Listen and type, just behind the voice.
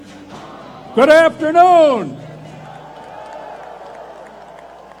Good afternoon.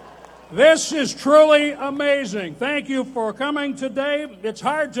 This is truly amazing. Thank you for coming today. It's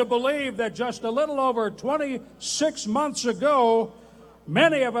hard to believe that just a little over 26 months ago,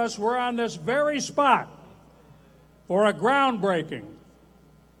 many of us were on this very spot for a groundbreaking.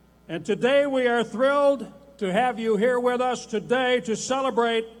 And today we are thrilled to have you here with us today to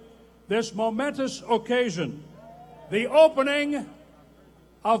celebrate this momentous occasion, the opening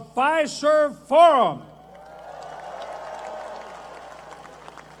of Fiserv Forum.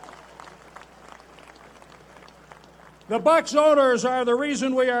 The Bucks owners are the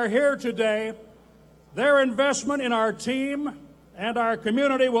reason we are here today. Their investment in our team and our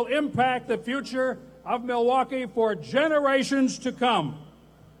community will impact the future of Milwaukee for generations to come.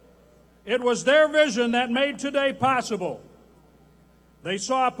 It was their vision that made today possible. They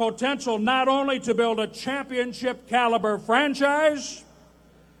saw potential not only to build a championship caliber franchise,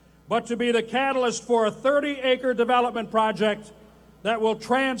 but to be the catalyst for a 30-acre development project that will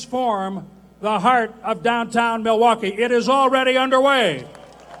transform the heart of downtown Milwaukee. It is already underway.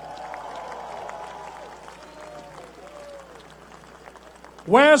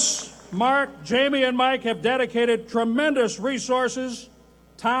 Wes, Mark, Jamie, and Mike have dedicated tremendous resources,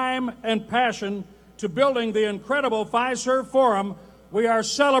 time, and passion to building the incredible Fiserv Forum we are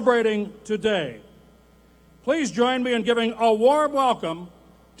celebrating today. Please join me in giving a warm welcome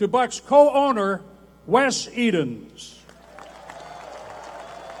to Bucks co-owner Wes Edens.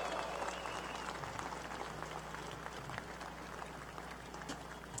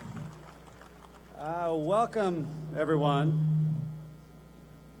 Welcome, everyone.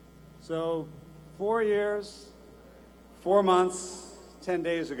 So, 4 years, 4 months, 10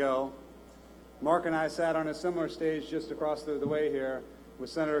 days ago, Mark and I sat on a similar stage just across the way here with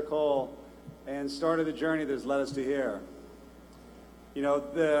Senator Cole and started the journey that's led us to here. You know,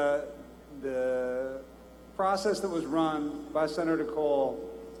 the process that was run by Senator Cole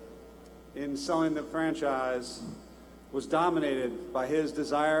in selling the franchise was dominated by his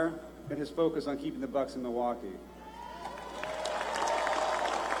desire and his focus on keeping the Bucks in Milwaukee.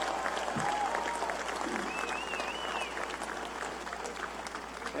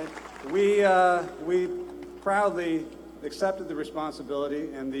 And we proudly accepted the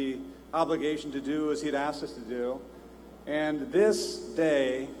responsibility and the obligation to do as he'd asked us to do. And this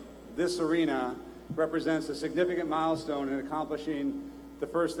day, this arena, represents a significant milestone in accomplishing the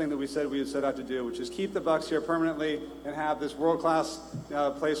first thing that we said we had set out to do, which is keep the Bucks here permanently and have this world-class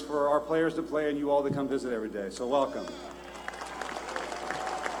place for our players to play and you all to come visit every day. So welcome.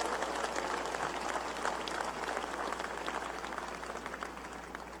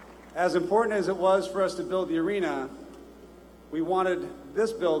 As important as it was for us to build the arena, we wanted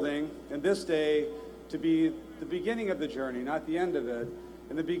this building and this day to be the beginning of the journey, not the end of it,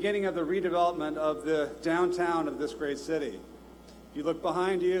 and the beginning of the redevelopment of the downtown of this great city. If you look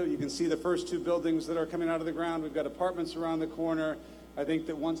behind you, you can see the first two buildings that are coming out of the ground. We've got apartments around the corner. I think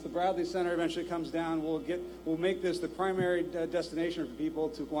that once the Bradley Center eventually comes down, we'll make this the primary destination for people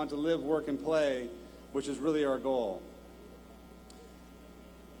to want to live, work, and play, which is really our goal.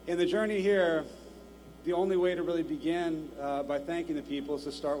 In the journey here, the only way to really begin by thanking the people is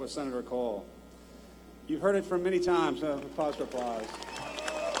to start with Senator Cole. You've heard it from many times. Pause for applause.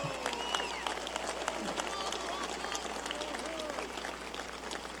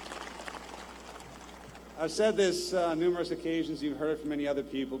 I've said this on numerous occasions. You've heard it from many other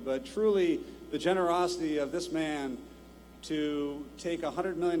people, but truly the generosity of this man to take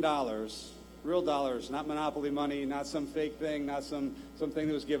 $100 million, real dollars, not monopoly money, not some fake thing, not something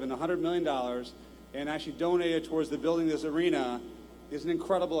that was given, $100 million, and actually donate it towards the building of this arena is an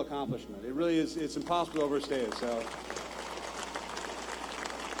incredible accomplishment. It really is. It's impossible to overstate it. So,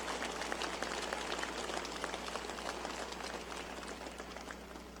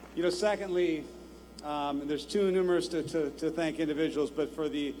 you know, secondly, there's too numerous to thank individuals, but for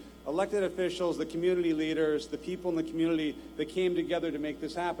the elected officials, the community leaders, the people in the community that came together to make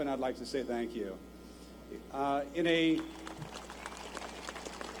this happen, I'd like to say thank you.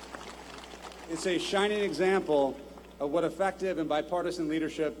 It's a shining example of what effective and bipartisan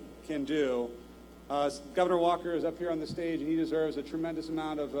leadership can do. Governor Walker is up here on the stage, and he deserves a tremendous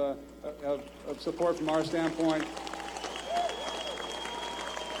amount of support from our standpoint.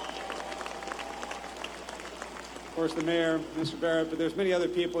 Of course, the mayor, Mr. Barrett, but there's many other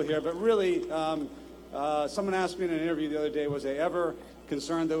people here. But really, someone asked me in an interview the other day, was I ever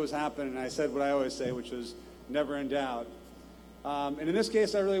concerned that was happening? And I said what I always say, which was never in doubt. And in this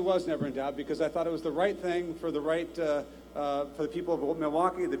case, I really was never in doubt because I thought it was the right thing for the people of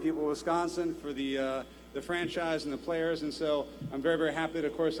Milwaukee, the people of Wisconsin, for the the franchise and the players. And so I'm very, very happy that,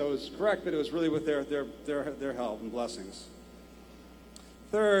 of course, I was correct, but it was really with their help and blessings.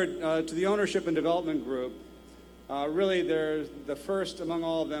 Third, to the ownership and development group, really the first among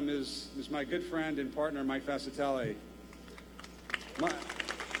all of them is my good friend and partner, Mike Fascitelli.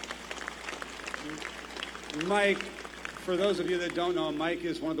 Mike, for those of you that don't know him, Mike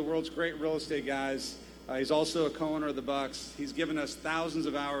is one of the world's great real estate guys. He's also a co-owner of the Bucks. He's given us thousands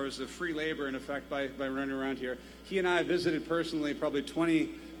of hours of free labor, in effect, by running around here. He and I visited personally probably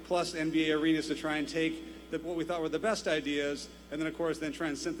 20-plus NBA arenas to try and take what we thought were the best ideas, and then, of course, try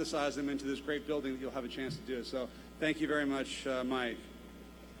and synthesize them into this great building that you'll have a chance to do. So thank you very much, Mike.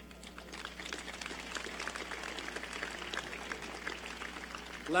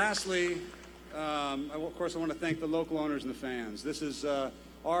 Lastly, of course, I want to thank the local owners and the fans. This is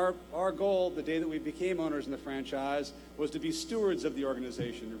our goal the day that we became owners in the franchise was to be stewards of the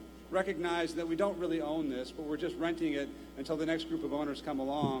organization, recognize that we don't really own this, but we're just renting it until the next group of owners come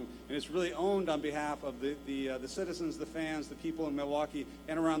along, and it's really owned on behalf of the citizens, the fans, the people in Milwaukee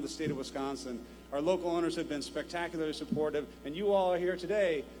and around the state of Wisconsin. Our local owners have been spectacularly supportive, and you all here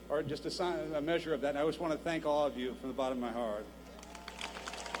today are just a measure of that. And I just want to thank all of you from the bottom of my heart.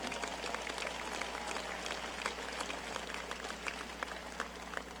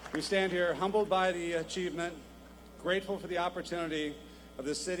 We stand here humbled by the achievement, grateful for the opportunity of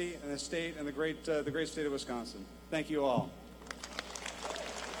the city and the state and the great state of Wisconsin. Thank you all.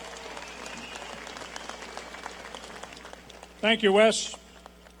 Thank you, Wes.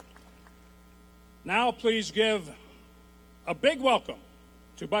 Now please give a big welcome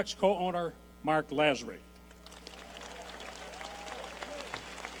to Bucks co-owner Mark Lasry.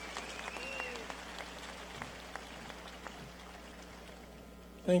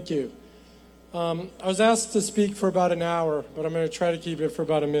 Thank you. I was asked to speak for about an hour, but I'm going to try to keep it for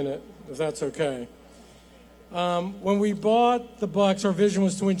about a minute, if that's okay. When we bought the Bucks, our vision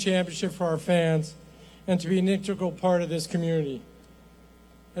was to win championship for our fans and to be an integral part of this community.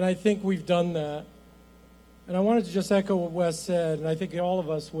 And I think we've done that. And I wanted to just echo what Wes said, and I think all of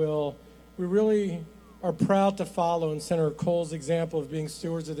us will. We really are proud to follow in Senator Cole's example of being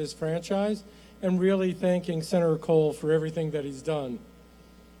stewards of this franchise and really thanking Senator Cole for everything that he's done.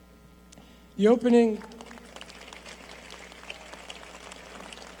 The opening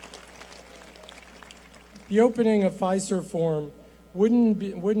of Fiserv Forum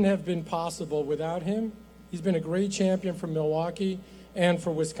wouldn't have been possible without him. He's been a great champion for Milwaukee and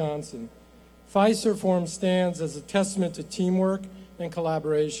for Wisconsin. Fiserv Forum stands as a testament to teamwork and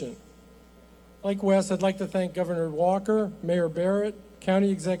collaboration. Like Wes, I'd like to thank Governor Walker, Mayor Barrett, County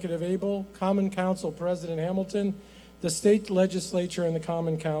Executive Abel, Common Council President Hamilton, the state legislature, and the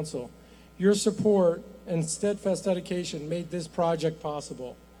Common Council. Your support and steadfast dedication made this project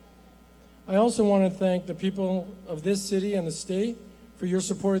possible. I also want to thank the people of this city and the state for your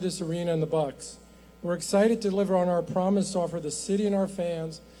support of this arena and the Bucks. We're excited to deliver on our promise to offer the city and our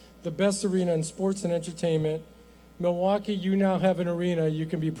fans the best arena in sports and entertainment. Milwaukee, you now have an arena you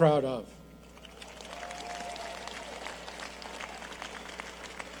can be proud of.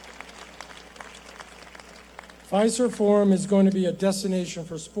 Fiserv Forum is going to be a destination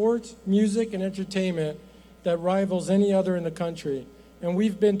for sports, music, and entertainment that rivals any other in the country. And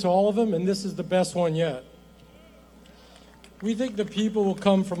we've been to all of them, and this is the best one yet. We think the people will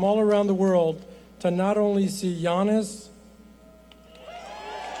come from all around the world to not only see Giannis,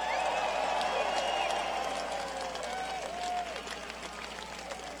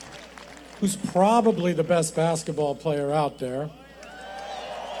 who's probably the best basketball player out there,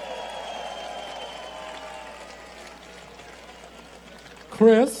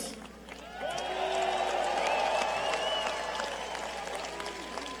 Chris,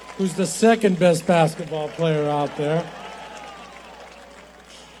 who's the second best basketball player out there,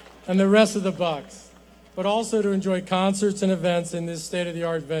 and the rest of the Bucks, but also to enjoy concerts and events in this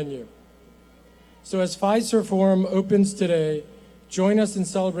state-of-the-art venue. So as Fiserv Forum opens today, join us in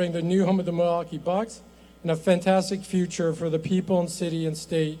celebrating the new home of the Milwaukee Bucks and a fantastic future for the people and city and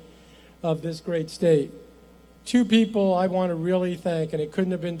state of this great state. Two people I want to really thank, and it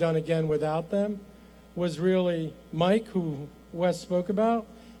couldn't have been done again without them, was really Mike, who Wes spoke about,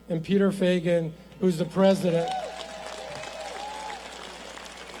 and Peter Fagan, who's the president.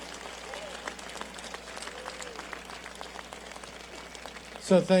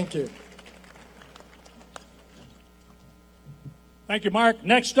 So thank you. Thank you, Mark.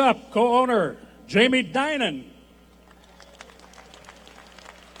 Next up, co-owner Jamie Dinan.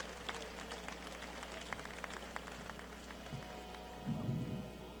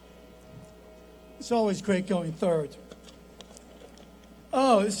 It's always great going third.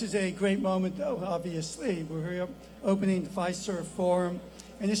 Well, this is a great moment, though, obviously. We're here opening the Fiserv Forum,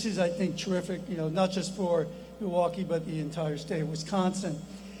 and this is, I think, terrific, not just for Milwaukee, but the entire state of Wisconsin.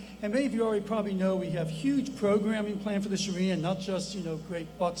 And many of you already probably know we have huge programming planned for this arena, not just, great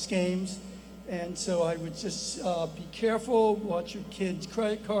Bucks games. And so I would just be careful, watch your kids'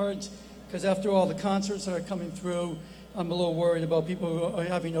 credit cards, because after all the concerts that are coming through, I'm a little worried about people who are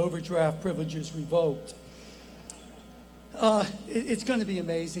having overdraft privileges revoked. It's going to be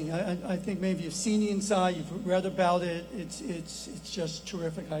amazing. I think many of you have seen the inside, you've read about it. It's just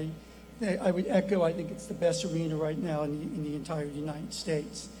terrific. I would echo, I think it's the best arena right now in the entire United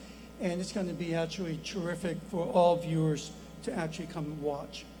States. And it's going to be actually terrific for all viewers to actually come and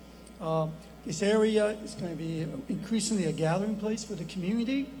watch. This area is going to be increasingly a gathering place for the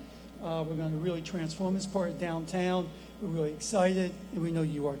community. We're going to really transform this part of downtown. We're really excited, and we know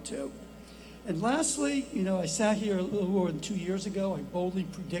you are too. And lastly, I sat here a little more than 2 years ago. I boldly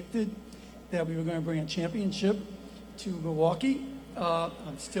predicted that we were going to bring a championship to Milwaukee.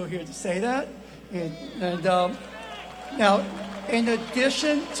 I'm still here to say that. And now, in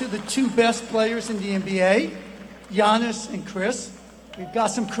addition to the two best players in the NBA, Giannis and Chris, we've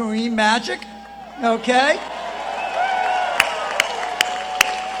got some Kareem magic, okay?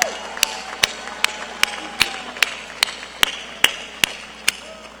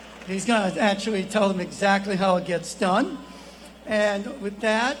 He's going to actually tell them exactly how it gets done. And with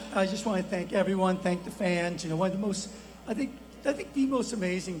that, I just want to thank everyone, thank the fans. One of the most, I think the most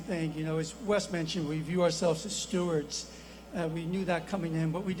amazing thing, as Wes mentioned, we view ourselves as stewards. We knew that coming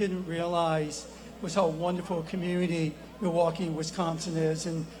in. What we didn't realize was how wonderful a community Milwaukee, Wisconsin is.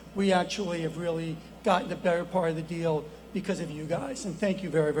 And we actually have really gotten the better part of the deal because of you guys. And thank you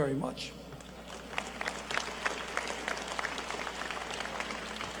very, very much.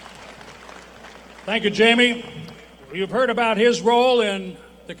 Thank you, Jamie. You've heard about his role in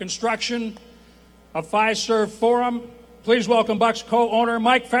the construction of Fiserv Forum. Please welcome Bucks co-owner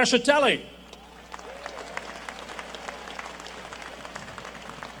Mike Fascitelli.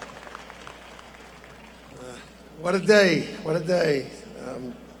 What a day, what a day.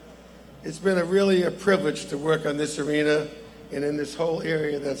 It's been really a privilege to work on this arena and in this whole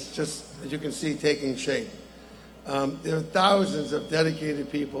area that's just, as you can see, taking shape. There are thousands of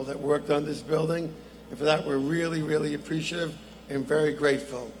dedicated people that worked on this building, and for that we're really, really appreciative and very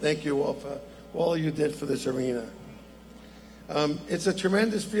grateful. Thank you all for all you did for this arena. It's a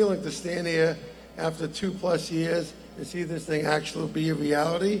tremendous feeling to stand here after 2+ years and see this thing actually be a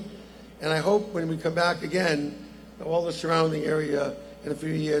reality. And I hope when we come back again, all the surrounding area in a few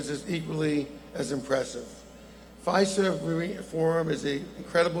years is equally as impressive. Fiserv Forum is an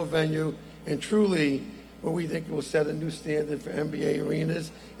incredible venue and truly what we think will set a new standard for NBA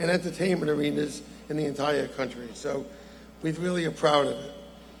arenas and entertainment arenas in the entire country. So we really are proud of it.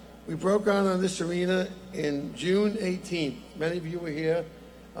 We broke ground on this arena in June 18th. Many of you were here.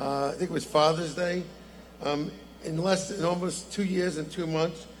 I think it was Father's Day. In almost 2 years and 2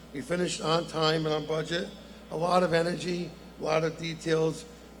 months, we finished on time and on budget. A lot of energy, a lot of details.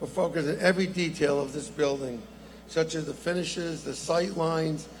 We're focused on every detail of this building, such as the finishes, the sight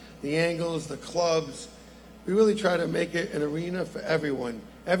lines, the angles, the clubs. We really try to make it an arena for everyone.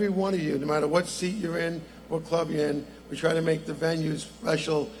 Every one of you, no matter what seat you're in, what club you're in, we try to make the venue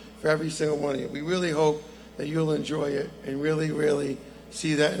special for every single one of you. We really hope that you'll enjoy it and really, really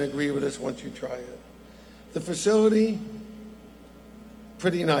see that and agree with us once you try it. The facility,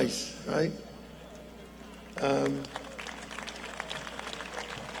 pretty nice, right?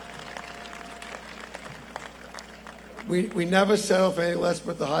 We never settle for any less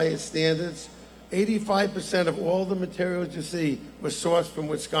but the highest standards. 85% of all the materials you see were sourced from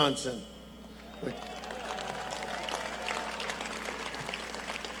Wisconsin.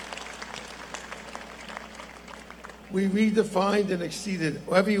 We redefined and exceeded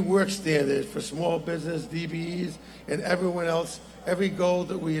every work standard for small business, DBEs, and everyone else. Every goal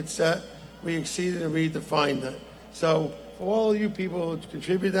that we had set, we exceeded and redefined it. So for all of you people who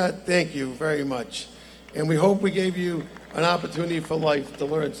contribute that, thank you very much. And we hope we gave you an opportunity for life to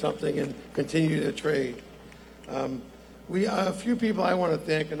learn something and continue to trade. A few people I want to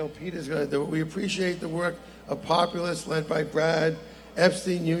thank. I know Peter's going to do it. We appreciate the work of Populous, led by Brad,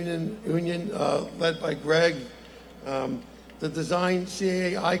 Epstein Union led by Greg, the design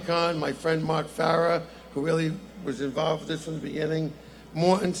CAA icon, my friend Mark Farah, who really was involved with this from the beginning.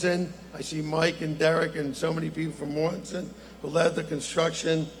 Mortensen, I see Mike and Derek and so many people from Mortensen who led the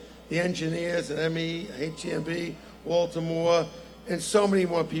construction, the engineers at ME, HMB, Walter Moore, and so many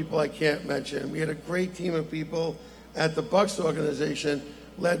more people I can't mention. We had a great team of people at the Bucks organization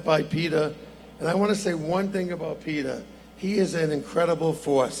led by Peter. And I want to say one thing about Peter. He is an incredible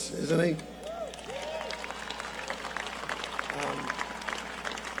force, isn't he?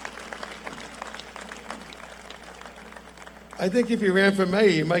 I think if you ran for mayor,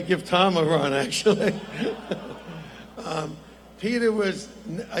 you might give Tom a run, actually.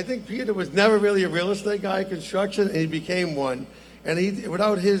 I think Peter was never really a real estate guy in construction, and he became one. And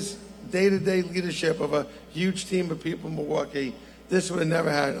without his day-to-day leadership of a huge team of people in Milwaukee, this would have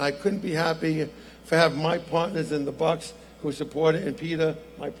never happened. I couldn't be happy to have my partners in the Bucks who support it, and Peter,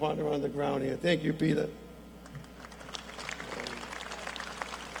 my partner on the ground here. Thank you, Peter.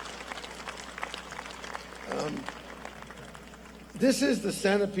 This is the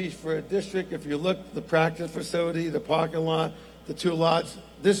centerpiece for a district. If you look, the practice facility, the parking lot, the two lots,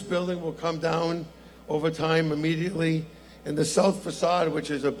 this building will come down over time immediately, and the south facade,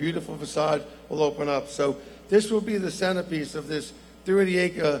 which is a beautiful facade, will open up. So this will be the centerpiece of this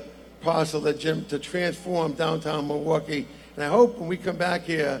 30-acre parcel that Jim to transform downtown Milwaukee. And I hope when we come back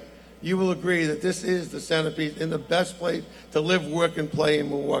here, you will agree that this is the centerpiece and the best place to live, work, and play in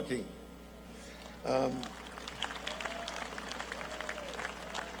Milwaukee.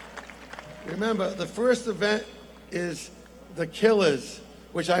 Remember, the first event is the Killers,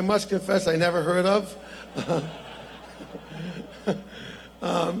 which I must confess I never heard of.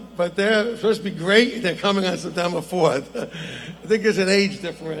 But they're supposed to be great. They're coming on September 4th. I think there's an age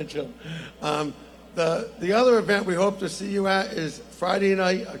differential. The other event we hope to see you at is Friday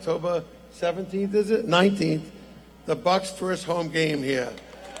night, October 17th, is it? 19th, the Bucks' first home game here.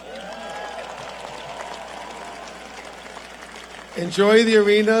 Enjoy the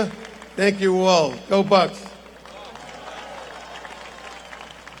arena. Thank you all. Go Bucks.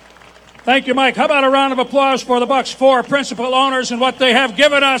 Thank you, Mike. How about a round of applause for the Bucks' four principal owners and what they have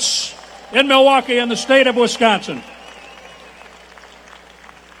given us in Milwaukee and the state of Wisconsin.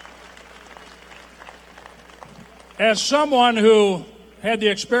 As someone who had the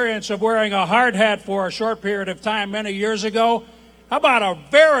experience of wearing a hard hat for a short period of time many years ago, how about a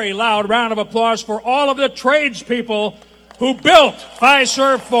very loud round of applause for all of the tradespeople who built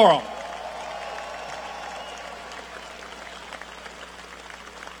Fiserv Forum?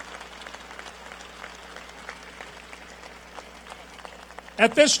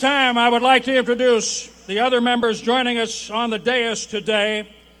 At this time, I would like to introduce the other members joining us on the dais today.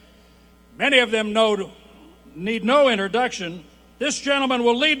 Many of them need no introduction. This gentleman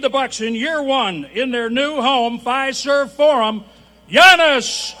will lead the Bucks in year one in their new home, Fiserv Forum,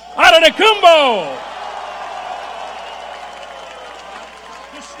 Giannis Antetokounmpo.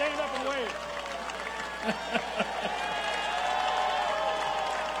 Just stand up and wave.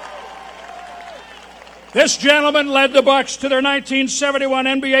 This gentleman led the Bucks to their 1971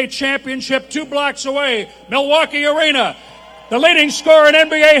 NBA championship 2 blocks away, Milwaukee Arena. The leading scorer in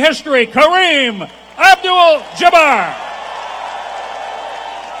NBA history, Kareem Abdul-Jabbar.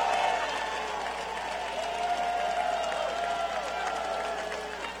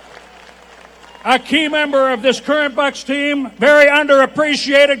 A key member of this current Bucks team, very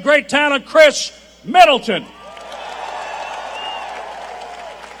underappreciated, great talent, Chris Middleton.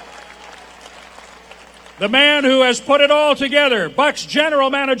 The man who has put it all together, Bucks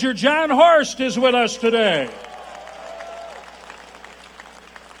general manager John Horst, is with us today.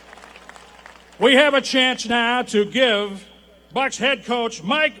 We have a chance now to give Bucks head coach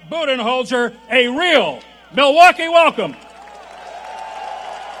Mike Budenholzer a real Milwaukee welcome.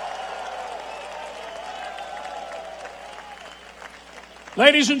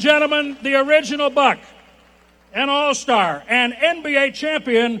 Ladies and gentlemen, the original Buck, an All-Star, and NBA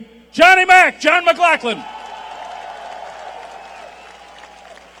champion, Johnny Mac, John McLaughlin.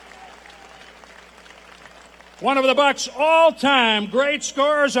 One of the Bucks' all-time great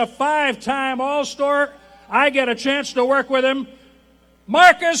scorers, a 5-time All-Star. I get a chance to work with him,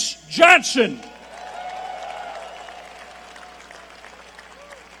 Marcus Johnson.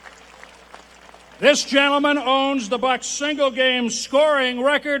 This gentleman owns the Bucks' single-game scoring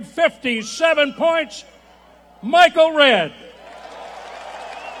record, 57 points, Michael Redd.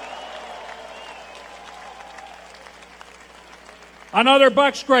 Another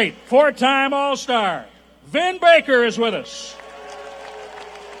Bucks great, 4-time All-Star, Vin Baker is with us.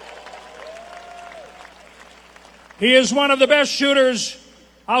 He is one of the best shooters,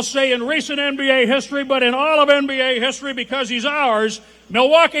 I'll say, in recent NBA history, but in all of NBA history because he's ours.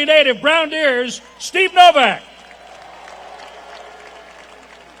 Milwaukee native, Brown Deer's Steve Novak.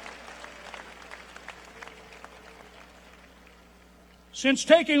 Since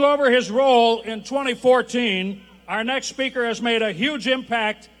taking over his role in 2014, our next speaker has made a huge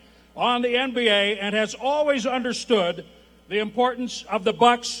impact on the NBA and has always understood the importance of the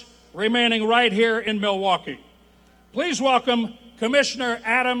Bucks remaining right here in Milwaukee. Please welcome Commissioner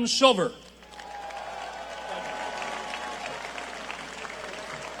Adam Silver.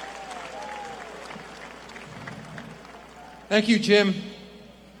 Thank you, Jim.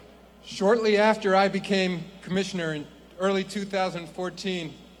 Shortly after I became commissioner in early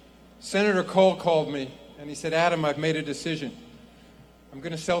 2014, Senator Cole called me and he said, Adam, I've made a decision. I'm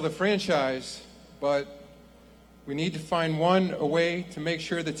going to sell the franchise, but we need to find one, a way to make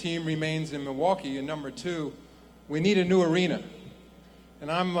sure the team remains in Milwaukee, and number two, we need a new arena.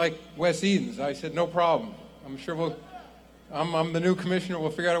 And I'm like Wes Edens. I said, no problem. I'm sure I'm the new commissioner.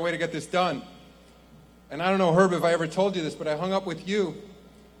 We'll figure out a way to get this done. And I don't know, Herb, if I ever told you this, but I hung up with you,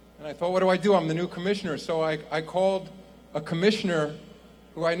 and I thought, what do? I'm the new commissioner. So I called a commissioner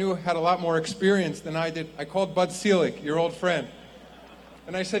who I knew had a lot more experience than I did. I called Bud Selig, your old friend.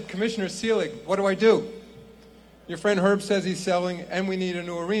 And I said, Commissioner Selig, what do I do? Your friend Herb says he's selling, and we need a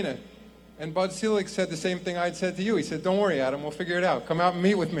new arena. And Bud Selig said the same thing I'd said to you. He said, don't worry, Adam, we'll figure it out. Come out and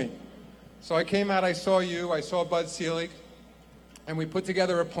meet with me. So I came out, I saw you, I saw Bud Selig, and we put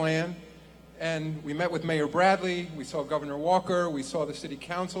together a plan. And we met with Mayor Bradley, we saw Governor Walker, we saw the city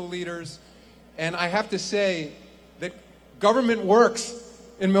council leaders. And I have to say that government works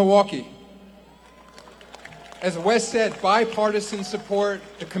in Milwaukee. As Wes said, bipartisan support,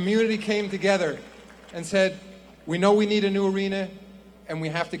 the community came together and said, we know we need a new arena and we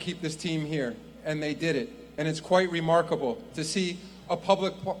have to keep this team here. And they did it. And it's quite remarkable to see a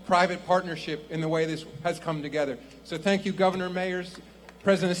public-private partnership in the way this has come together. So thank you, Governor, mayors,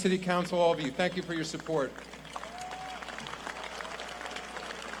 President of City Council, all of you. Thank you for your support.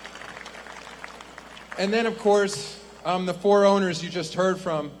 And then, of course, the four owners you just heard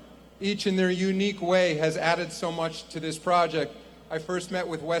from, each in their unique way has added so much to this project. I first met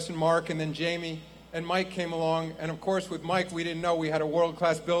with Wes and Mark, and then Jamie and Mike came along. And of course, with Mike, we didn't know we had a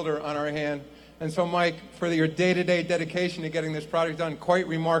world-class builder on our hand. And so, Mike, for your day-to-day dedication to getting this project done, quite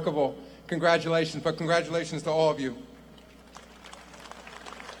remarkable. Congratulations, but congratulations to all of you.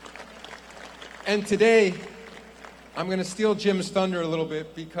 And today, I'm going to steal Jim's thunder a little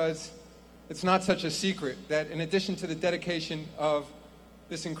bit because it's not such a secret that in addition to the dedication of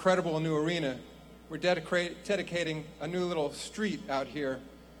this incredible new arena, we're dedicating a new little street out here,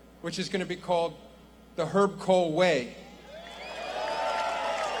 which is going to be called the Herb Cole Way.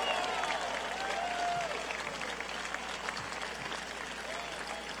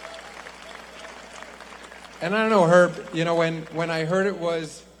 And I don't know, Herb, when I heard it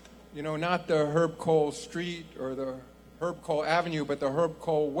was, not the Herb Cole Street or the Herb Cole Avenue, but the Herb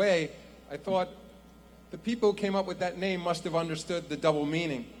Cole Way, I thought the people who came up with that name must have understood the double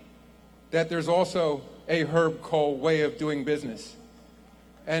meaning, that there's also a Herb Cole way of doing business.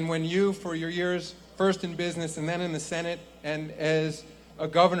 And when you, for your years, first in business and then in the Senate, and as a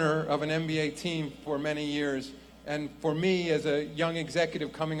governor of an MBA team for many years, and for me as a young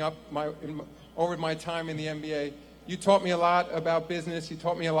executive coming up over my time in the MBA, you taught me a lot about business, you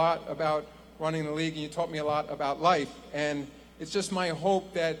taught me a lot about running the league, and you taught me a lot about life. And it's just my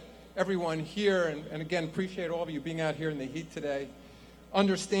hope that everyone here, and again, appreciate all of you being out here in the heat today,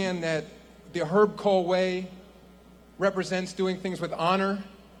 understand that the Herb Cole Way represents doing things with honor,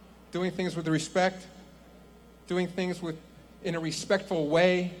 doing things with respect, doing things in a respectful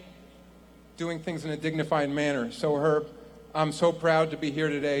way, doing things in a dignified manner. So Herb, I'm so proud to be here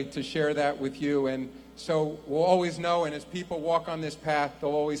today to share that with you. And so we'll always know, and as people walk on this path,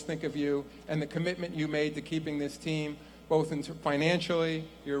 they'll always think of you and the commitment you made to keeping this team, both financially,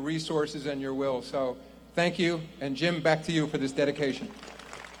 your resources, and your will. So thank you. And Jim, back to you for this dedication.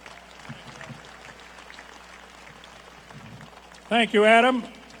 Thank you, Adam.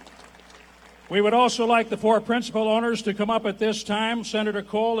 We would also like the four principal owners to come up at this time. Senator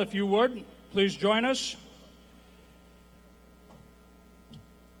Cole, if you would, please join us.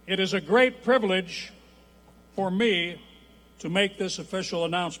 It is a great privilege for me to make this official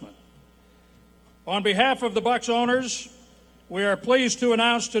announcement. On behalf of the Bucks owners, we are pleased to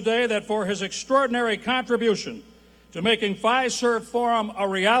announce today that for his extraordinary contribution to making Fiserv Forum a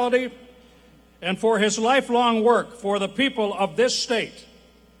reality and for his lifelong work for the people of this state,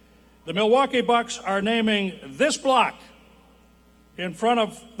 the Milwaukee Bucks are naming this block in front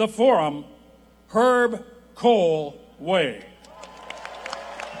of the Forum Herb Cole Way.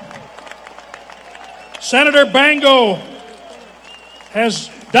 Senator Bango has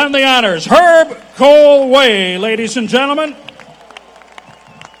done the honors. Herb Cole Way, ladies and gentlemen.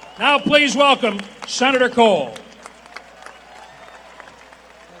 Now please welcome Senator Cole.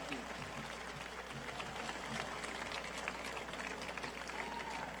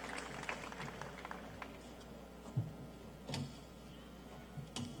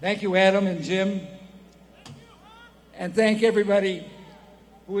 Thank you, Adam and Jim. and thank everybody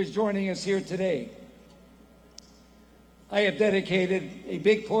who is joining us here today. I have dedicated a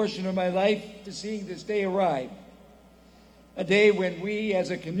big portion of my life to seeing this day arrive, a day when we as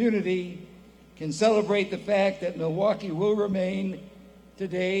a community can celebrate the fact that Milwaukee will remain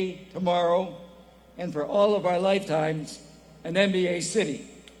today, tomorrow, and for all of our lifetimes, an NBA city.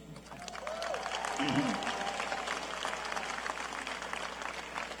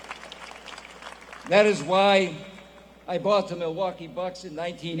 That is why I bought the Milwaukee Bucks in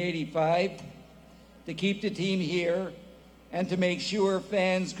 1985, to keep the team here and to make sure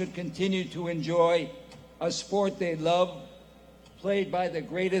fans could continue to enjoy a sport they love, played by the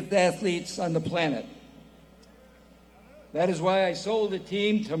greatest athletes on the planet. That is why I sold the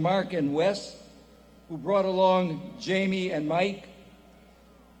team to Mark and Wes, who brought along Jamie and Mike,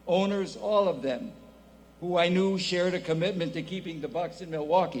 owners, all of them, who I knew shared a commitment to keeping the Bucks in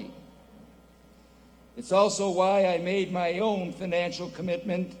Milwaukee. It's also why I made my own financial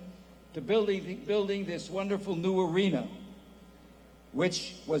commitment to building this wonderful new arena,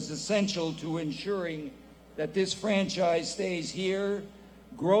 which was essential to ensuring that this franchise stays here,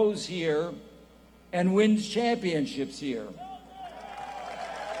 grows here, and wins championships here.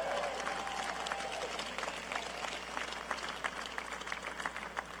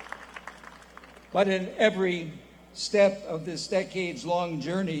 But in every step of this decades-long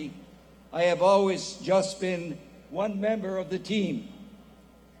journey, I have always just been one member of the team.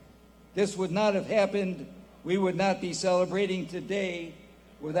 This would not have happened. We would not be celebrating today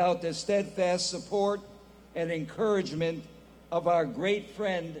without the steadfast support and encouragement of our great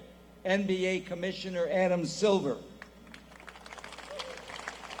friend, NBA Commissioner Adam Silver.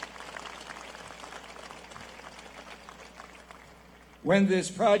 When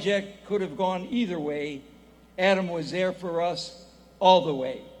this project could have gone either way, Adam was there for us all the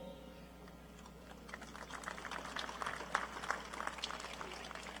way.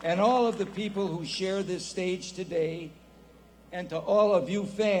 And all of the people who share this stage today, and to all of you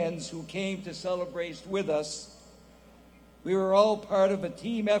fans who came to celebrate with us, we were all part of a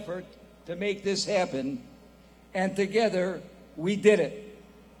team effort to make this happen, and together we did it.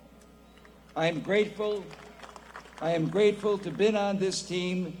 I am grateful to have been on this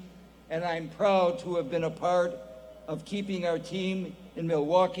team, and I'm proud to have been a part of keeping our team in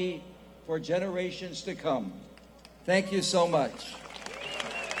Milwaukee for generations to come. Thank you so much.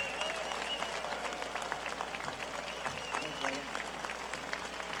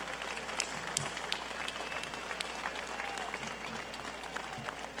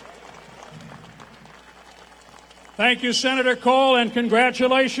 Thank you, Senator Cole, and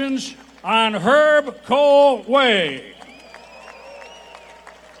congratulations on Herb Cole Way.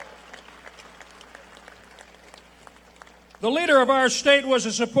 The leader of our state was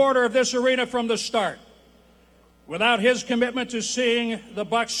a supporter of this arena from the start. Without his commitment to seeing the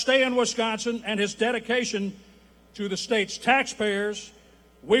Bucks stay in Wisconsin and his dedication to the state's taxpayers,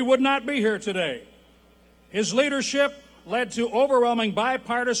 we would not be here today. His leadership led to overwhelming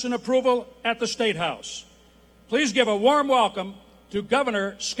bipartisan approval at the State House. Please give a warm welcome to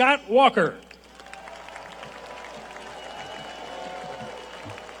Governor Scott Walker.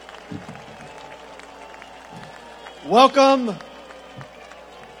 Welcome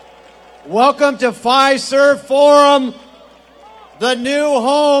to Fiserv Forum, the new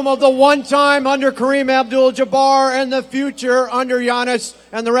home of the one-time under Kareem Abdul-Jabbar and the future under Giannis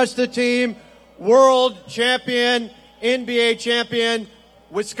and the rest of the team, world champion, NBA champion,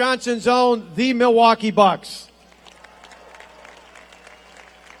 Wisconsin's own, the Milwaukee Bucks.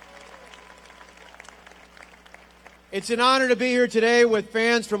 It's an honor to be here today with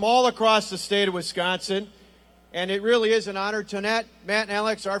fans from all across the state of Wisconsin. And it really is an honor. Tonette, Matt, and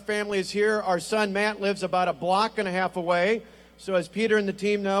Alex, our family is here. Our son, Matt, lives about a block and a half away. So as Peter and the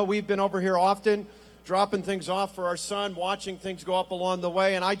team know, we've been over here often, dropping things off for our son, watching things go up along the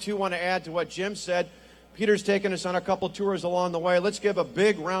way. And I, too, want to add to what Jim said. Peter's taken us on a couple tours along the way. Let's give a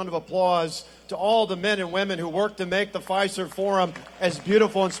big round of applause to all the men and women who worked to make the Fiserv Forum as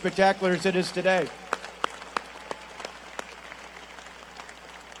beautiful and spectacular as it is today.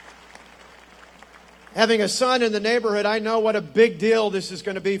 Having a son in the neighborhood, I know what a big deal this is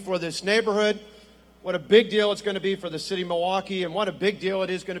going to be for this neighborhood, what a big deal it's going to be for the city of Milwaukee, and what a big deal it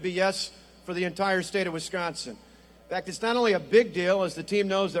is going to be, yes, for the entire state of Wisconsin. In fact, it's not only a big deal, as the team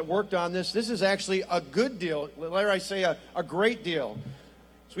knows that worked on this, this is actually a good deal, dare I say a great deal.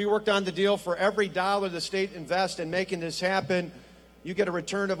 So we worked on the deal for every dollar the state invests in making this happen. You get a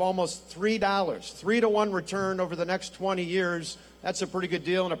return of almost $3, 3-to-1 return over the next 20 years. That's a pretty good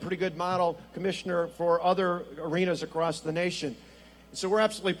deal and a pretty good model, Commissioner, for other arenas across the nation. So we're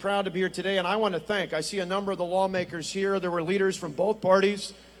absolutely proud to be here today, and I want to thank, I see a number of the lawmakers here. There were leaders from both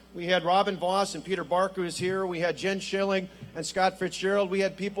parties. We had Robin Voss and Peter Barker who's here. We had Jen Schilling and Scott Fitzgerald. We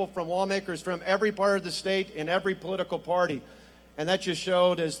had people from lawmakers from every part of the state in every political party. And that just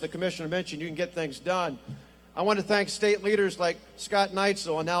showed, as the commissioner mentioned, you can get things done. I want to thank state leaders like Scott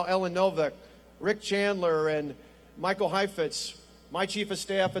Neitzel and now Ellen Novak, Rick Chandler and Michael Heifetz, my chief of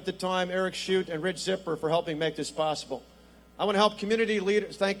staff at the time, Eric Shute, and Rich Zipper for helping make this possible. I want to help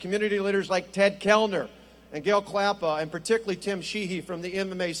thank community leaders like Ted Kellner and Gail Klappa, and particularly Tim Sheehy from the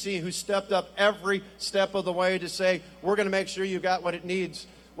MMAC, who stepped up every step of the way to say, we're going to make sure you got what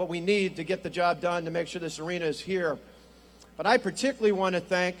we need to get the job done to make sure this arena is here. But I particularly want to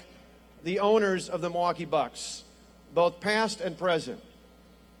thank the owners of the Milwaukee Bucks, both past and present.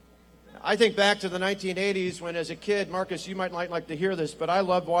 I think back to the 1980s when, as a kid, Marcus, you might like to hear this, but I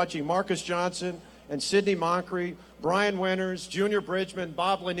loved watching Marcus Johnson and Sidney Moncrief, Brian Winters, Junior Bridgman,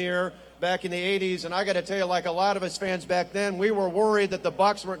 Bob Lanier back in the 80s. And I got to tell you, like a lot of us fans back then, we were worried that the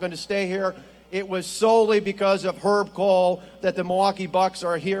Bucks weren't going to stay here. It was solely because of Herb Kohl that the Milwaukee Bucks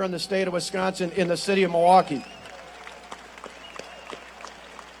are here in the state of Wisconsin, in the city of Milwaukee.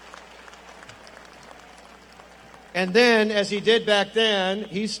 And then, as he did back then,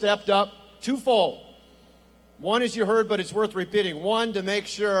 he stepped up twofold. One, as you heard, but it's worth repeating. One, to make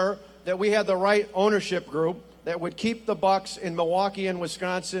sure that we had the right ownership group that would keep the Bucks in Milwaukee and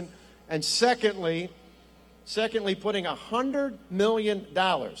Wisconsin. And secondly, putting $100 million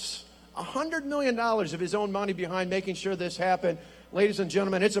of his own money behind making sure this happened. Ladies and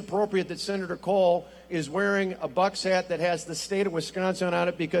gentlemen, it's appropriate that Senator Kohl is wearing a Bucks hat that has the state of Wisconsin on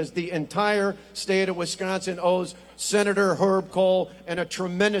it, because the entire state of Wisconsin owes Senator Herb Kohl and a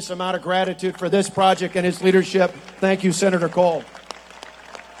tremendous amount of gratitude for this project and his leadership. Thank you, Senator Kohl.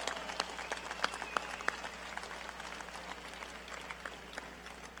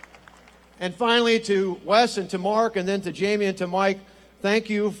 And finally, to Wes and to Mark, and then to Jamie and to Mike, thank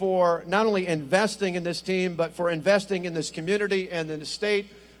you for not only investing in this team, but for investing in this community and in the state,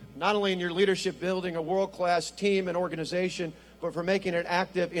 not only in your leadership building a world-class team and organization, but for making it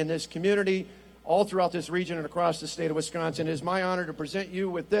active in this community all throughout this region and across the state of Wisconsin. It is my honor to present you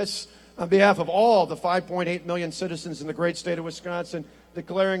with this on behalf of all the 5.8 million citizens in the great state of Wisconsin,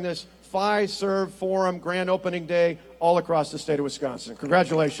 declaring this Fiserv Forum grand opening day all across the state of Wisconsin.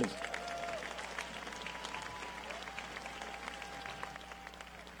 Congratulations.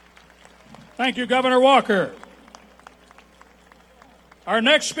 Thank you, Governor Walker. Our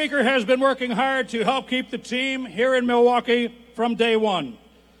next speaker has been working hard to help keep the team here in Milwaukee from day one.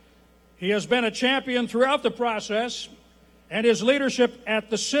 He has been a champion throughout the process, and his leadership at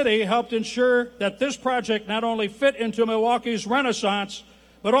the city helped ensure that this project not only fit into Milwaukee's renaissance,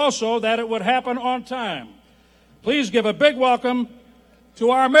 but also that it would happen on time. Please give a big welcome to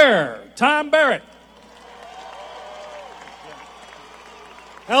our mayor, Tom Barrett.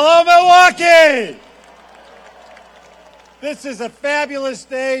 Hello, Milwaukee! This is a fabulous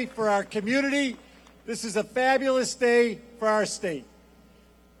day for our community. This is a fabulous day for our state.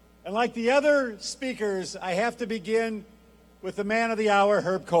 And like the other speakers, I have to begin with the man of the hour,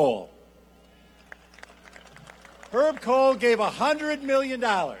 Herb Kohl. Herb Kohl gave $100 million.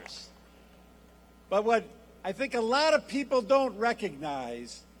 But what I think a lot of people don't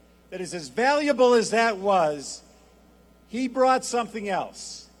recognize, that is as valuable as that was, he brought something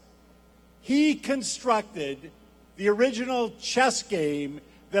else. He constructed the original chess game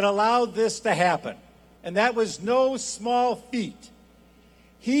that allowed this to happen. And that was no small feat.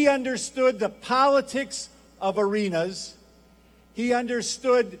 He understood the politics of arenas. He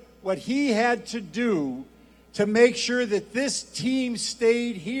understood what he had to do to make sure that this team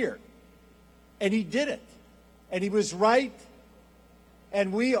stayed here. And he did it. And he was right.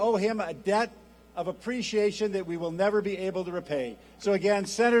 And we owe him a debt of appreciation that we will never be able to repay. So again,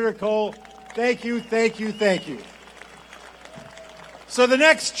 Senator Kohl, thank you, thank you, thank you. So the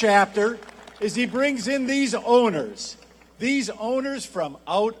next chapter is he brings in these owners from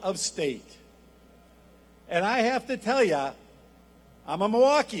out of state. And I have to tell you, I'm a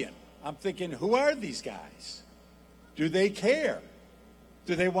Milwaukeean. I'm thinking, who are these guys? Do they care?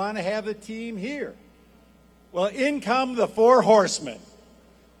 Do they want to have the team here? Well, in come the four horsemen.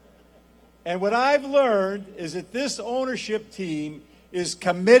 And what I've learned is that this ownership team is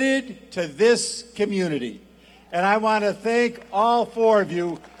committed to this community. And I want to thank all four of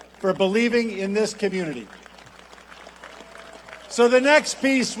you for believing in this community. So the next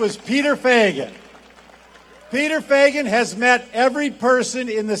piece was Peter Fagan. Peter Fagan has met every person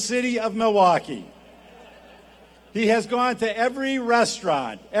in the city of Milwaukee. He has gone to every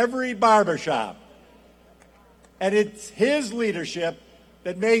restaurant, every barbershop. and it's his leadership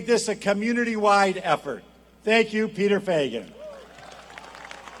that made this a community-wide effort. Thank you, Peter Fagan.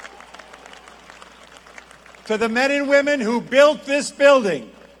 To the men and women who built this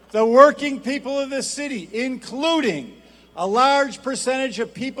building, the working people of this city, including a large percentage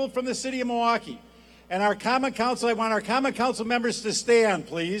of people from the city of Milwaukee, and our Common Council, I want our Common Council members to stand,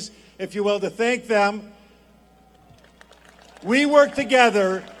 please, if you will, to thank them. We worked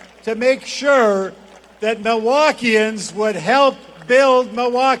together to make sure that Milwaukeeans would help build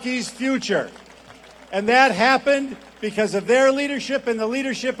Milwaukee's future. And that happened because of their leadership and the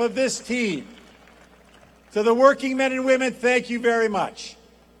leadership of this team. To the working men and women, thank you very much.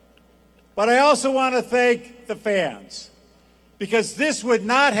 But I also want to thank the fans, because this would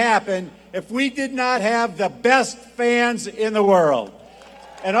not happen if we did not have the best fans in the world.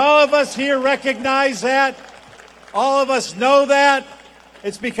 And all of us here recognize that. All of us know that.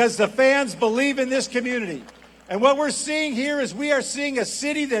 It's because the fans believe in this community. And what we're seeing here is we are seeing a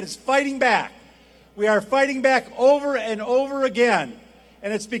city that is fighting back. We are fighting back over and over again.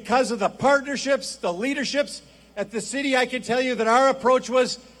 And it's because of the partnerships, the leaderships at the city. I can tell you that our approach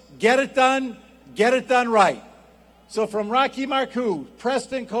was get it done right. So from Rocky Marcoux,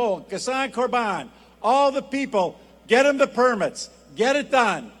 Preston Cole, Ghassan Corban, all the people, get them the permits, get it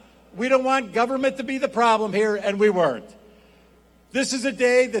done. We don't want government to be the problem here, and we weren't. This is a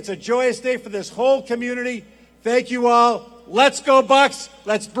day that's a joyous day for this whole community. Thank you all. Let's go Bucks.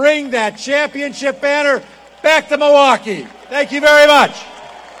 Let's bring that championship banner back to Milwaukee. Thank you very much.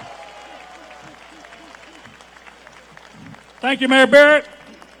 Thank you, Mayor Barrett.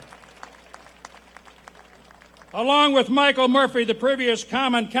 Along with Michael Murphy, the previous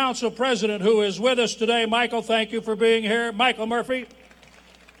Common Council president, who is with us today. Michael, thank you for being here. Michael Murphy.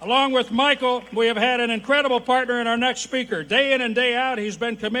 Along with Michael, we have had an incredible partner in our next speaker. Day in and day out, he's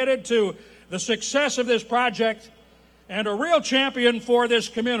been committed to the success of this project and a real champion for this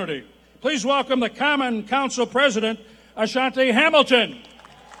community. Please welcome the Common Council President, Ashanti Hamilton.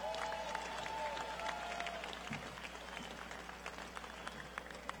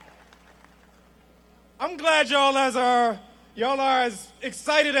 I'm glad y'all are as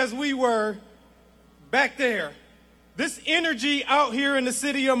excited as we were back there. This energy out here in the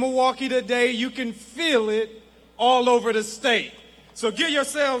city of Milwaukee today, you can feel it all over the state. So give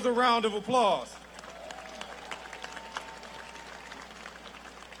yourselves a round of applause.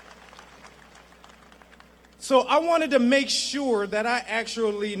 So I wanted to make sure that I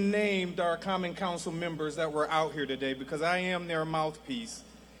actually named our Common Council members that were out here today, because I am their mouthpiece.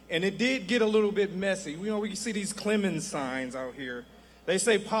 And it did get a little bit messy. You know, we see these Clemens signs out here. They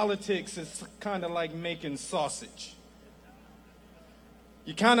say politics is kind of like making sausage.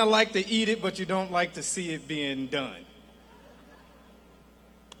 You kind of like to eat it, but you don't like to see it being done.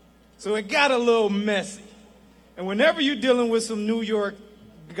 So it got a little messy. And whenever you're dealing with some New York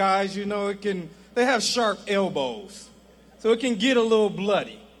guys, you know, they have sharp elbows. So it can get a little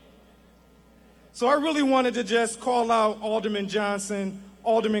bloody. So I really wanted to just call out Alderman Johnson,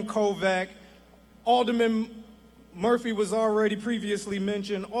 Alderman Kovac, Alderman Murphy was already previously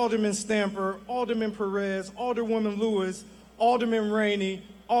mentioned, Alderman Stamper, Alderman Perez, Alderwoman Lewis, Alderman Rainey,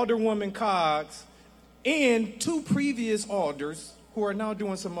 Alderwoman Cox, and two previous alders who are now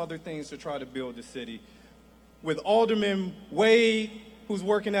doing some other things to try to build the city, with Alderman Wade, who's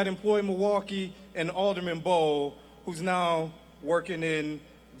working at Employ Milwaukee, and Alderman Bowl, who's now working in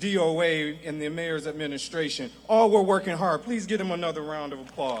DOA in the mayor's administration. All were working hard. Please give them another round of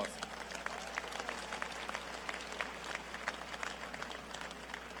applause.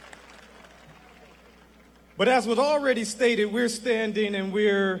 But as was already stated, we're standing and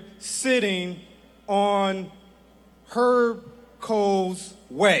we're sitting on Herb Kohl's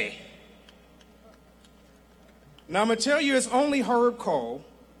way. Now I'm going to tell you, it's only Herb Kohl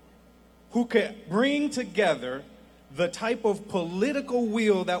who could bring together the type of political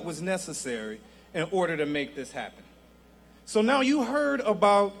will that was necessary in order to make this happen. So now you heard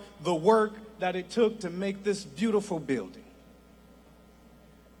about the work that it took to make this beautiful building.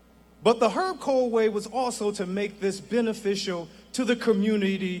 But the Herb Kohl way was also to make this beneficial to the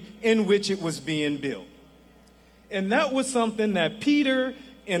community in which it was being built. And that was something that Peter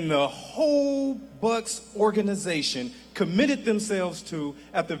and the whole Bucks organization committed themselves to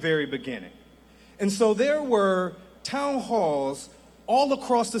at the very beginning. And so there were town halls all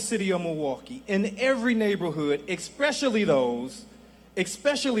across the city of Milwaukee, in every neighborhood, especially those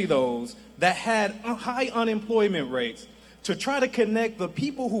that had high unemployment rates, to try to connect the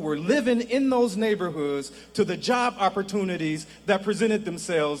people who were living in those neighborhoods to the job opportunities that presented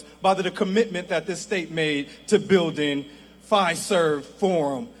themselves by the commitment that this state made to building Fiserv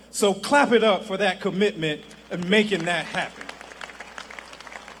Forum. So clap it up for that commitment and making that happen.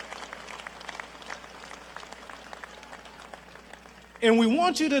 And we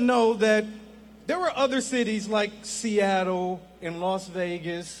want you to know that there were other cities like Seattle and Las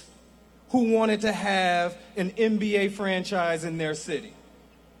Vegas who wanted to have an NBA franchise in their city.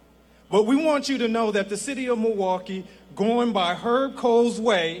 But we want you to know that the city of Milwaukee, going by Herb Kohl's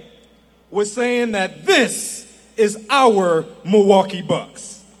way, was saying that this is our Milwaukee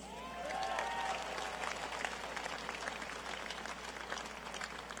Bucks.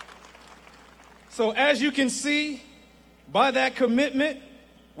 So as you can see, by that commitment,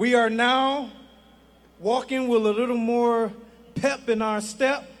 we are now walking with a little more pep in our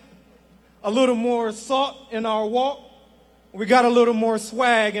step, a little more salt in our walk. We got a little more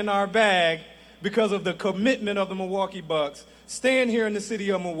swag in our bag because of the commitment of the Milwaukee Bucks staying here in the city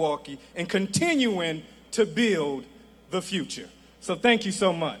of Milwaukee and continuing to build the future. So thank you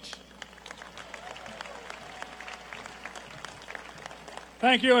so much.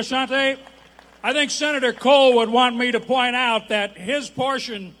 Thank you, Asante. I think Senator Kohl would want me to point out that his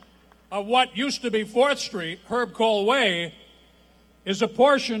portion of what used to be 4th Street, Herb Kohl Way, is a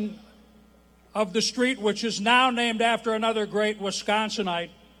portion of the street which is now named after another great Wisconsinite,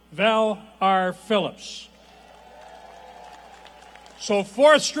 Vel R. Phillips. So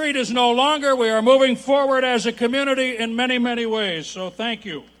 4th Street is no longer. We are moving forward as a community in many, many ways. So thank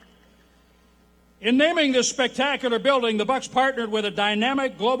you. In naming this spectacular building, the Bucks partnered with a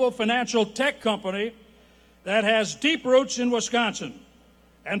dynamic global financial tech company that has deep roots in Wisconsin,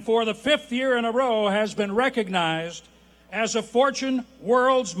 and for the 5th year in a row has been recognized as a Fortune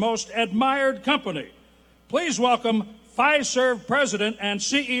World's Most Admired Company. Please welcome Fiserv President and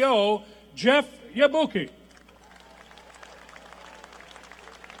CEO Jeff Yabuki.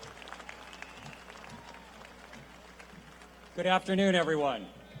 Good afternoon, everyone.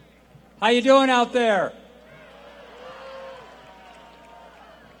 How you doing out there?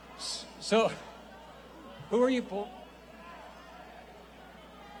 So, who are you?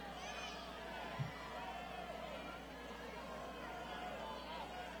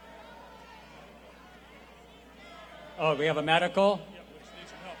 Oh, we have a medical? Yep, we just need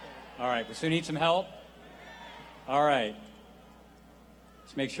some help. All right, we still need some help? All right.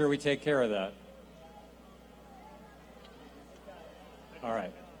 Let's make sure we take care of that. All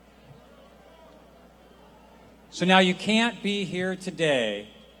right. So now you can't be here today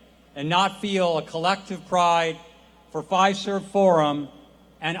and not feel a collective pride for Fiserv Forum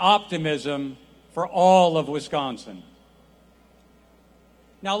and optimism for all of Wisconsin.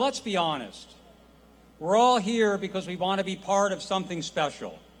 Now let's be honest. We're all here because we want to be part of something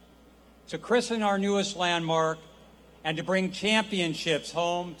special, to christen our newest landmark and to bring championships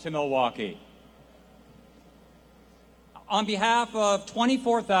home to Milwaukee. On behalf of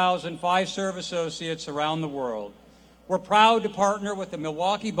 24,000 Fiserv associates around the world, we're proud to partner with the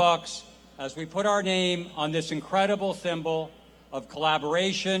Milwaukee Bucks as we put our name on this incredible symbol of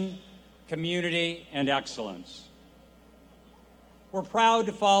collaboration, community, and excellence. We're proud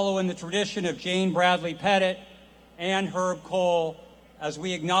to follow in the tradition of Jane Bradley Pettit and Herb Kohl as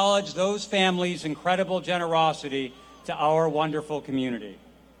we acknowledge those families' incredible generosity to our wonderful community.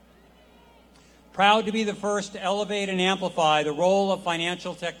 Proud to be the first to elevate and amplify the role of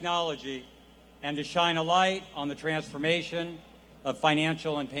financial technology and to shine a light on the transformation of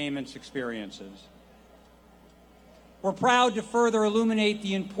financial and payments experiences. We're proud to further illuminate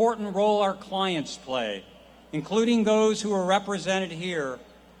the important role our clients play, including those who are represented here,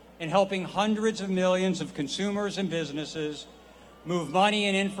 in helping hundreds of millions of consumers and businesses move money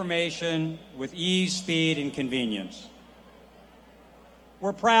and information with ease, speed, and convenience.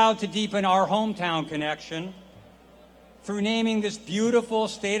 We're proud to deepen our hometown connection through naming this beautiful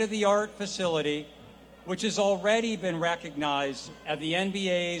state-of-the-art facility, which has already been recognized as the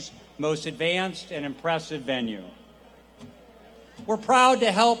NBA's most advanced and impressive venue. We're proud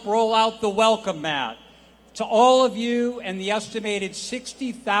to help roll out the welcome mat to all of you and the estimated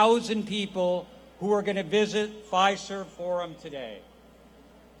 60,000 people who are going to visit Fiserv Forum today.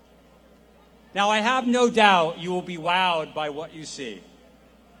 Now, I have no doubt you will be wowed by what you see.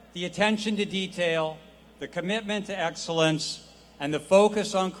 The attention to detail, the commitment to excellence, and the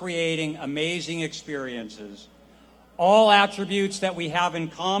focus on creating amazing experiences, all attributes that we have in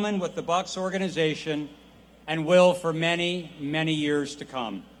common with the Bucks organization and will for many, many years to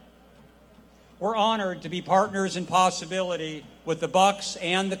come. We're honored to be partners in possibility with the Bucks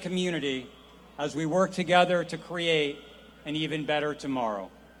and the community as we work together to create an even better tomorrow.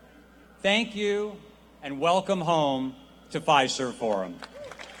 Thank you, and welcome home to Fiserv Forum.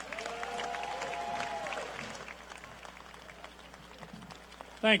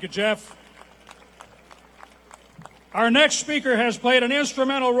 Thank you, Jeff. Our next speaker has played an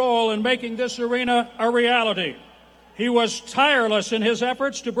instrumental role in making this arena a reality. He was tireless in his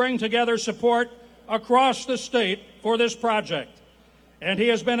efforts to bring together support across the state for this project, and he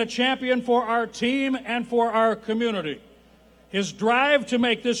has been a champion for our team and for our community. His drive to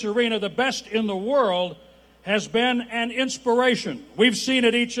make this arena the best in the world has been an inspiration. We've seen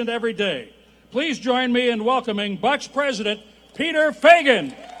it each and every day. Please join me in welcoming Bucks President Peter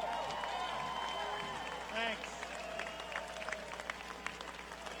Feigin. Thanks.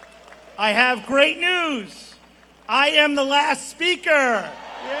 I have great news. I am the last speaker. Yeah.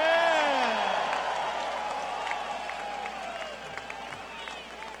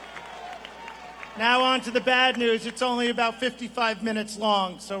 Now on to the bad news. It's only about 55 minutes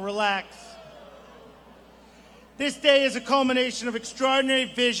long, so relax. This day is a culmination of extraordinary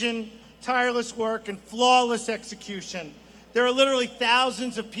vision, tireless work, and flawless execution. There are literally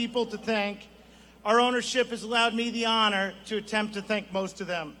thousands of people to thank. Our ownership has allowed me the honor to attempt to thank most of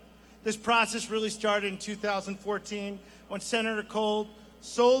them. This process really started in 2014 when Senator Cole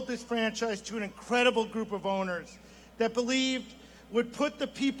sold this franchise to an incredible group of owners that believed would put the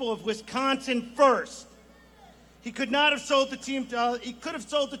people of Wisconsin first. He could have sold the team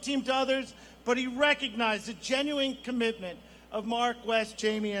to others, but he recognized the genuine commitment of Mark, Wes,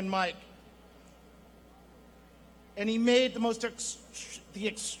 Jamie, and Mike. And he made the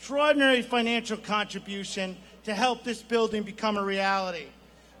extraordinary financial contribution to help this building become a reality.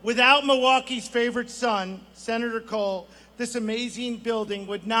 Without Milwaukee's favorite son, Senator Cole, this amazing building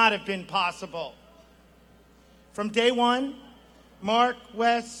would not have been possible. From day one, Mark,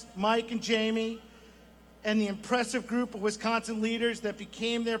 Wes, Mike, and Jamie, and the impressive group of Wisconsin leaders that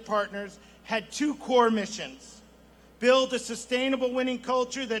became their partners had two core missions: build a sustainable winning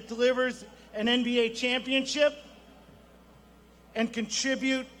culture that delivers an NBA championship, and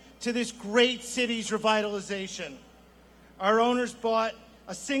contribute to this great city's revitalization. Our owners bought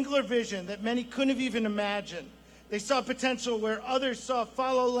a singular vision that many couldn't have even imagined. They saw potential where others saw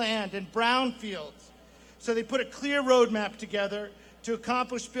fallow land and brownfields. So they put a clear roadmap together to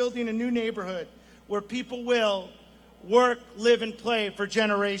accomplish building a new neighborhood where people will work, live, and play for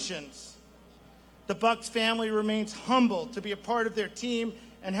generations. The Bucks family remains humbled to be a part of their team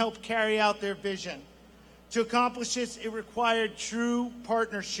and help carry out their vision. To accomplish this, it required true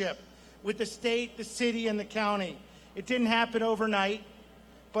partnership with the state, the city, and the county. It didn't happen overnight,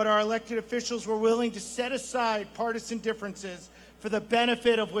 but our elected officials were willing to set aside partisan differences for the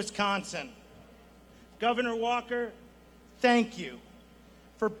benefit of Wisconsin. Governor Walker, thank you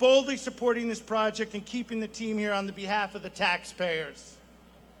for boldly supporting this project and keeping the team here on the behalf of the taxpayers.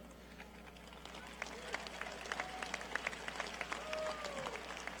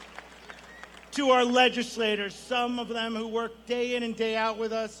 To our legislators, some of them who work day in and day out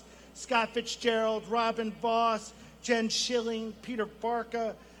with us: Scott Fitzgerald, Robin Voss, Jen Schilling, Peter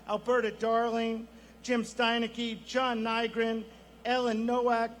Barca, Alberta Darling, Jim Steinecke, John Nygren, Ellen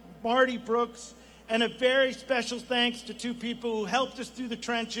Nowak, Marty Brooks, and a very special thanks to two people who helped us through the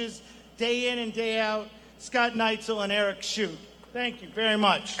trenches day in and day out: Scott Neitzel and Eric Shute. Thank you very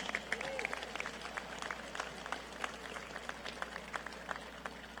much.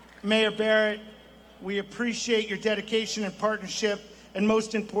 Mayor Barrett, we appreciate your dedication and partnership, and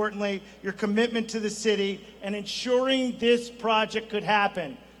most importantly, your commitment to the city and ensuring this project could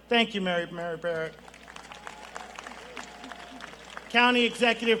happen. Thank you, Mayor Barrett. County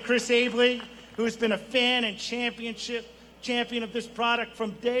Executive Chris Abley, who has been a fan and champion of this product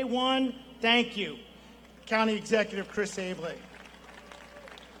from day one, thank you. County Executive Chris Abley.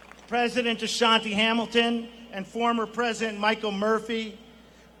 President Ashanti Hamilton and former President Michael Murphy,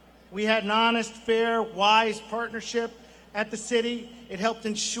 we had an honest, fair, wise partnership at the city. It helped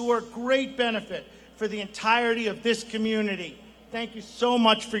ensure great benefit for the entirety of this community. Thank you so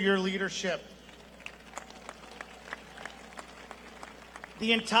much for your leadership.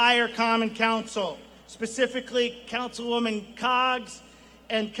 The entire Common Council, specifically Councilwoman Coggs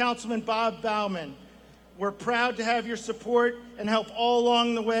and Councilman Bob Bauman, we're proud to have your support and help all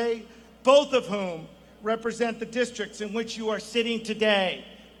along the way, both of whom represent the districts in which you are sitting today.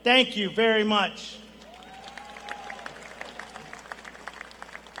 Thank you very much.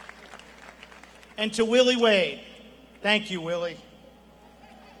 And to Willie Wade, thank you, Willie.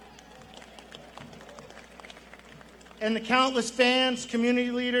 And the countless fans,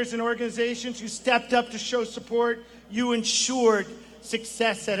 community leaders, and organizations who stepped up to show support, you ensured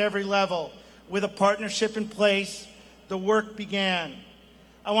success at every level. With a partnership in place, the work began.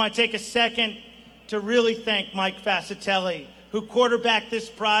 I want to take a second to really thank Mike Fascitelli, who quarterbacked this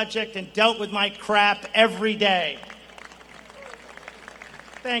project and dealt with my crap every day.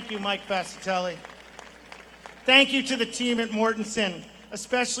 Thank you, Mike Fascitelli. Thank you to the team at Mortensen,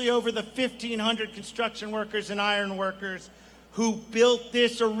 especially over the 1,500 construction workers and iron workers who built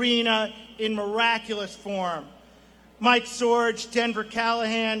this arena in miraculous form. Mike Sorge, Denver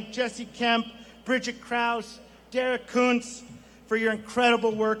Callahan, Jesse Kemp, Bridget Krause, Derek Kuntz, for your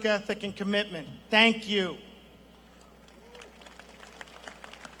incredible work ethic and commitment. Thank you.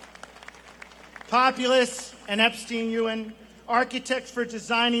 Populous and Epstein-Ewan, architects for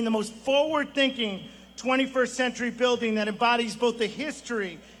designing the most forward-thinking 21st century building that embodies both the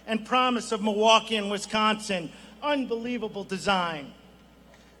history and promise of Milwaukee and Wisconsin. Unbelievable design.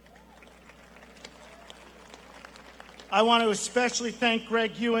 I want to especially thank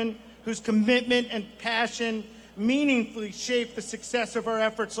Greg Ewan, whose commitment and passion meaningfully shaped the success of our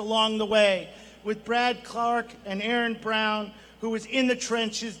efforts along the way, with Brad Clark and Aaron Brown, who was in the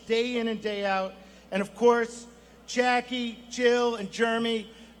trenches day in and day out. And of course, Jackie, Jill, and Jeremy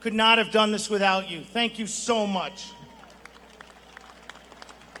could not have done this without you. Thank you so much.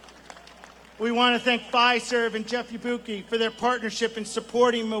 We want to thank Fiserv and Jeff Yabuki for their partnership in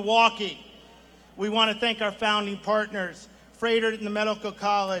supporting Milwaukee. We want to thank our founding partners, Freighter and the Medical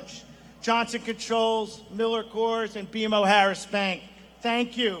College, Johnson Controls, Miller Coors, and BMO Harris Bank.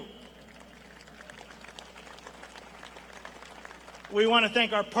 Thank you. We want to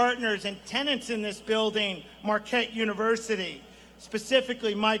thank our partners and tenants in this building, Marquette University,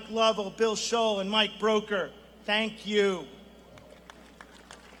 specifically Mike Lovell, Bill Scholl, and Mike Broker. Thank you.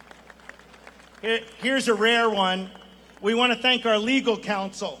 Here's a rare one. We want to thank our legal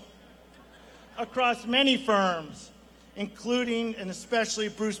counsel across many firms, including and especially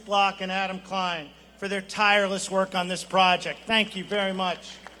Bruce Block and Adam Klein, for their tireless work on this project. Thank you very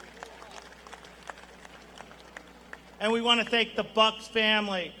much. And we want to thank the Bucks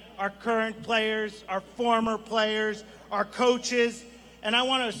family, our current players, our former players, our coaches, and I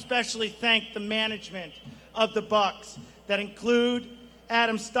want to especially thank the management of the Bucks that include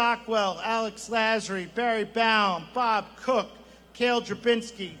Adam Stockwell, Alex Lazary, Barry Baum, Bob Cook, Cale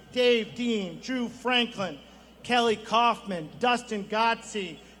Drabinski, Dave Dean, Drew Franklin, Kelly Kaufman, Dustin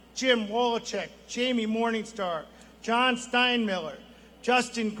Gotze, Jim Wolochek, Jamie Morningstar, John Steinmiller,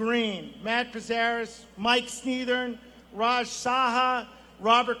 Justin Green, Matt Pizarris, Mike Sneethern, Raj Saha,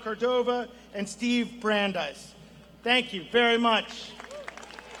 Robert Cordova, and Steve Brandeis. Thank you very much.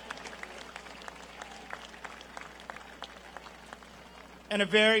 And a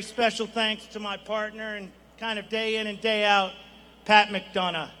very special thanks to my partner and kind of day in and day out, Pat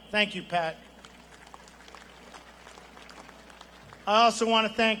McDonough. Thank you, Pat. I also want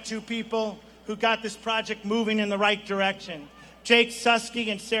to thank two people who got this project moving in the right direction, Jake Susky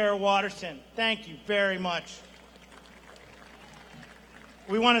and Sarah Watterson. Thank you very much.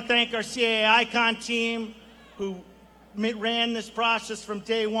 We want to thank our CAA Icon team who ran this process from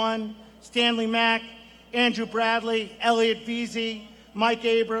day one, Stanley Mack, Andrew Bradley, Elliot Veazey, Mike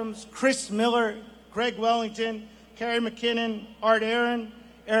Abrams, Chris Miller, Greg Wellington, Carrie McKinnon, Art Aaron,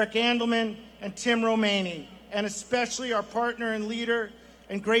 Eric Andelman, and Tim Romani, and especially our partner and leader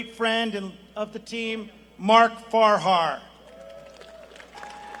and great friend of the team, Mark Farhar.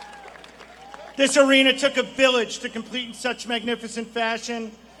 This arena took a village to complete in such magnificent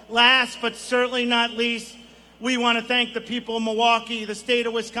fashion. Last but certainly not least, we want to thank the people of Milwaukee, the state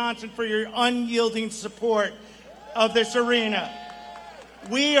of Wisconsin, for your unyielding support of this arena.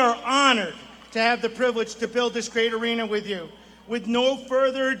 We are honored to have the privilege to build this great arena with you. With no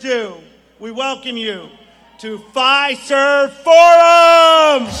further ado, we welcome you to Fiserv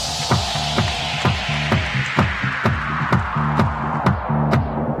Forum!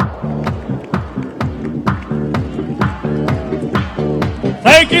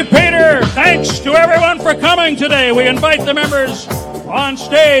 Thank you, Peter. Thanks to everyone for coming today. We invite the members on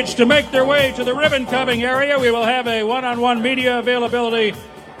stage to make their way to the ribbon-cutting area. We will have a one-on-one media availability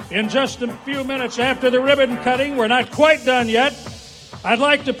in just a few minutes after the ribbon cutting. We're not quite done yet. I'd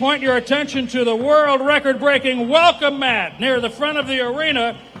like to point your attention to the world record-breaking welcome mat near the front of the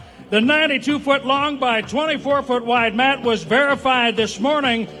arena. The 92-foot long by 24-foot wide mat was verified this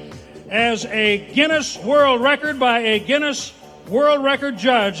morning as a Guinness World Record by a Guinness World Record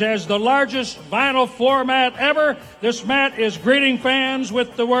judge as the largest vinyl floor mat ever. This mat is greeting fans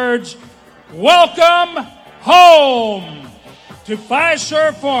with the words, "Welcome home" to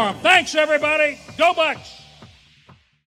Fiserv Forum. Thanks, everybody. Go Bucks!